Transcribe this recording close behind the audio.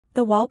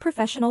The Wahl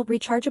Professional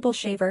Rechargeable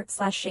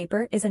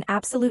Shaver/Shaper is an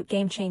absolute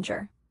game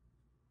changer.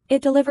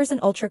 It delivers an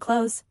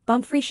ultra-close,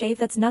 bump-free shave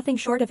that's nothing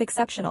short of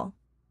exceptional.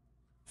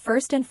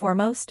 First and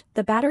foremost,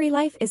 the battery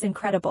life is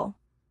incredible.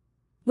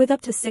 With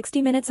up to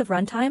 60 minutes of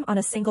runtime on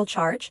a single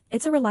charge,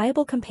 it's a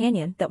reliable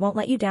companion that won't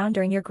let you down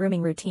during your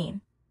grooming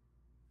routine.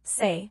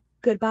 Say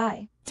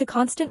goodbye to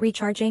constant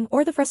recharging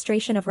or the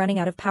frustration of running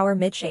out of power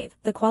mid-shave.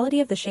 The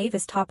quality of the shave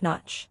is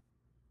top-notch.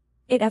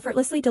 It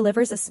effortlessly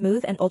delivers a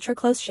smooth and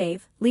ultra-close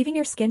shave, leaving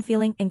your skin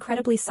feeling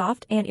incredibly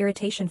soft and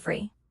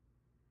irritation-free.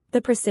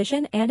 The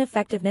precision and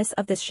effectiveness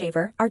of this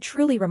shaver are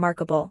truly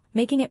remarkable,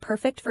 making it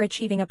perfect for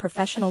achieving a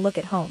professional look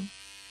at home.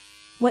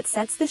 What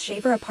sets this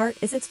shaver apart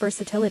is its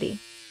versatility.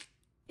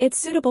 It's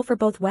suitable for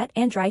both wet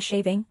and dry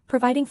shaving,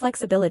 providing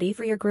flexibility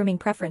for your grooming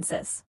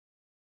preferences.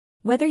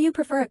 Whether you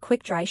prefer a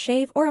quick dry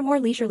shave or a more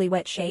leisurely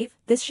wet shave,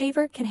 this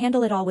shaver can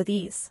handle it all with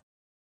ease.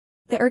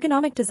 The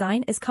ergonomic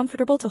design is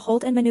comfortable to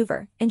hold and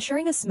maneuver,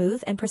 ensuring a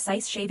smooth and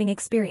precise shaving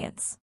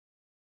experience.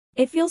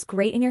 It feels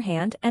great in your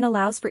hand and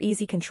allows for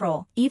easy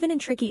control, even in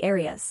tricky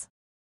areas.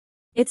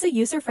 It's a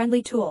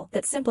user-friendly tool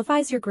that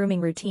simplifies your grooming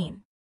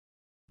routine.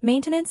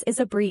 Maintenance is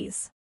a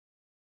breeze.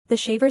 The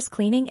shaver's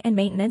cleaning and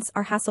maintenance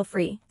are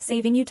hassle-free,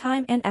 saving you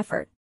time and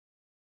effort.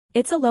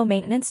 It's a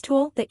low-maintenance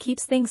tool that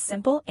keeps things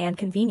simple and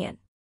convenient.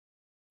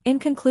 In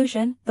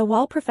conclusion, the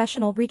Wahl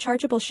Professional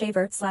Rechargeable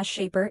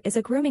Shaver/Shaper is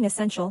a grooming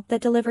essential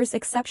that delivers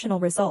exceptional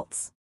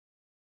results.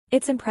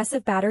 Its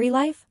impressive battery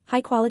life,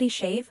 high-quality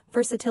shave,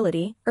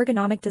 versatility,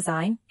 ergonomic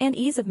design, and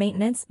ease of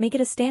maintenance make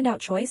it a standout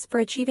choice for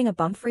achieving a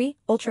bump-free,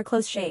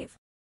 ultra-close shave.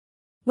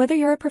 Whether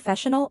you're a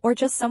professional or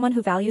just someone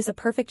who values a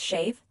perfect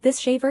shave, this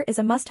shaver is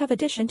a must-have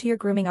addition to your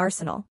grooming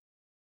arsenal.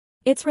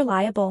 It's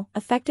reliable,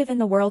 effective in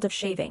the world of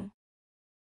shaving,